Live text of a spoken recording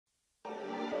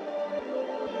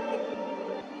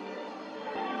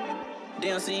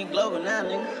DMC global now,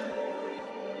 nigga.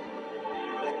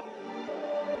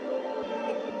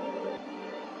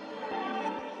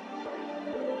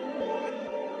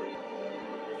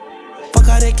 Fuck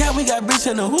all that cat, we got bricks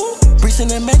in the who? Bricks in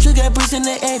the metro, got bricks in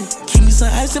the Eddie. Keep me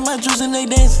some ice in my juice and they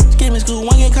dancing. Skip me school,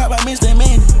 one get caught by Mr.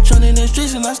 Man. Showing in the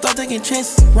streets and I start taking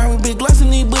chances. Ride with big glass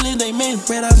and these bullets, they man.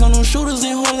 Red eyes on them shooters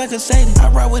and horns like a Sadie. I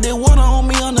ride with that water on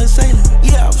me on the sailor.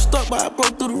 Yeah, I was stuck, but I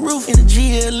broke through the roof. In the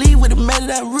GLE with a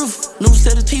matted out roof. New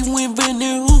set of teeth, we ain't been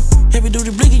near who. Heavy duty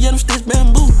blinky, yeah, them sticks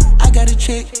bamboo. I got a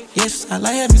check, yes, I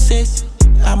like having sex.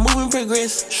 I move and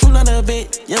progress, shoot on the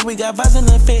bed. Yeah, we got vibes in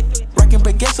the effect. Rockin'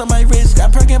 baguettes on my wrist,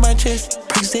 got perk in my chest.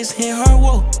 Princess hit hard,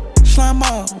 whoa. Slime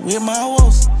all with my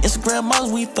woes. Instagram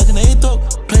models, we fucking a throat.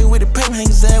 Play with the paper, hang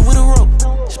his ass with a rope.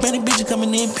 Hispanic bitches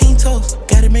coming in pink toes.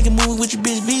 Gotta make a move with your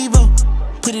bitch Vivo.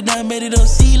 Put it down, made it up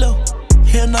CeeLo.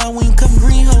 Hell nah, we ain't come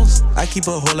green hoes. I keep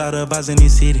a whole lot of vibes in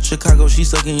this city. Chicago, she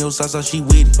sucking your sauce, so she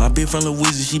with it. My bitch from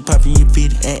Louisiana, she poppin' your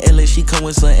pity. And LA, she come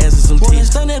with some ass and some titties. Rolling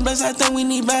stun that bass, I think we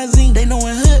need Visine. They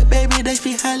knowin' hood, baby, they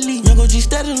speak highly. Young OG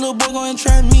status, little boy go and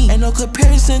try me. Ain't no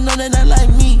comparison, no, they not like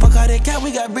me. Fuck all that cat,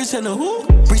 we got bricks in the who?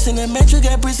 Bricks in the metro,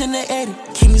 got bricks in the Eddie.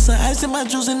 Keep me some ice in my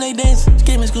juice and they dancing.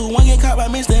 Skip me school, one get caught by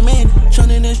Mr. Man.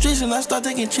 Showing in the streets and I start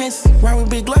taking chances. Ride with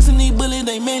big glass and these bullets,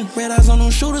 they man. Red eyes on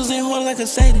them shooters and horns like a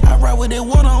Sadie. I ride with that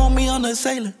water on me on the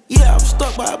sailor. Yeah, I was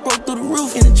stuck, but I broke through the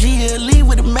roof. In the GLE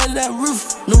with a matted out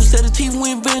roof. New set of teeth,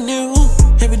 we ain't been near who.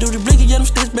 Heavy duty blinky, yeah, them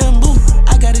sticks bamboo.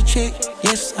 I got a check,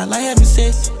 yes, I like having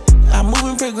sex. I move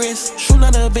and progress, shoot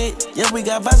on the bed. Yeah, we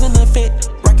got vibes in the effect.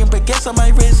 Rockin' baguettes on my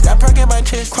wrist, got perk in my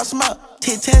chest. Cross them out,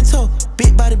 tit-tat-toe,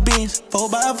 bit by the beans,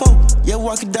 4x4. Yeah,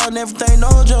 walking down everything, no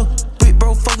joke. Brick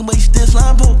bro fucking, but he still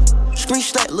slime pole. Screen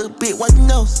stack, little bit, wipe your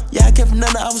nose. Yeah, I kept from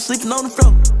nothing, I was sleeping on the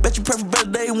floor. Bet you perfect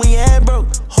better day when you had broke.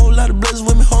 Whole lot of blessings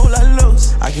with me, whole lot of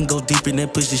lows. I can go deep in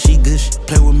that pussy, she gush.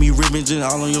 Play with me, ribbons and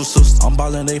all on your sister. I'm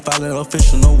ballin', they fallin'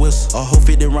 official, no whistle. A whole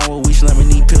 50 round where we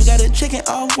slamming these pistols. We got a chicken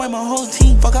off, white my whole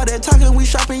team. Fuck all that talking, we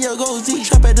shopping your gold Z.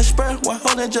 Shop at the Spur, while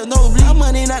holding your nosebleed. My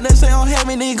money not that say I don't have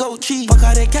any gold cheese. Fuck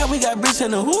all that cat, we got bricks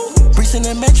in the who? Bricks in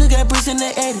the metro, got bricks in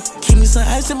the Eddie. Keep me some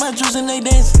ice in my juice and they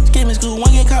dancing. Skip me school,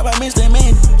 one get caught by Mr.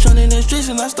 Man. Showing in the streets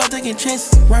and I start taking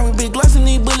chances. Ride with big glass and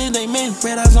these bullets, they man.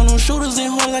 Red eyes on them shooters and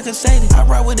horns like a Sadie. I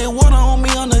ride with that water on me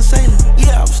on the sailor.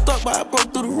 Yeah, I was stuck, but I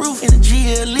broke through the roof. In the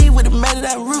GLE with a matted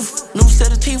out roof. New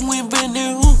set of teeth, we ain't been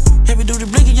near who. Heavy duty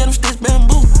blinky, yeah, them sticks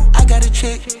bamboo. I got a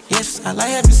check, yes, I like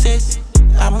having sex.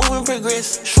 I move and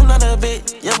progress, shoot on the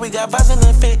bed. Yeah, we got vibes in the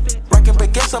effect. Rockin'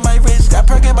 baguettes on my wrist, got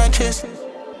perk in my chest.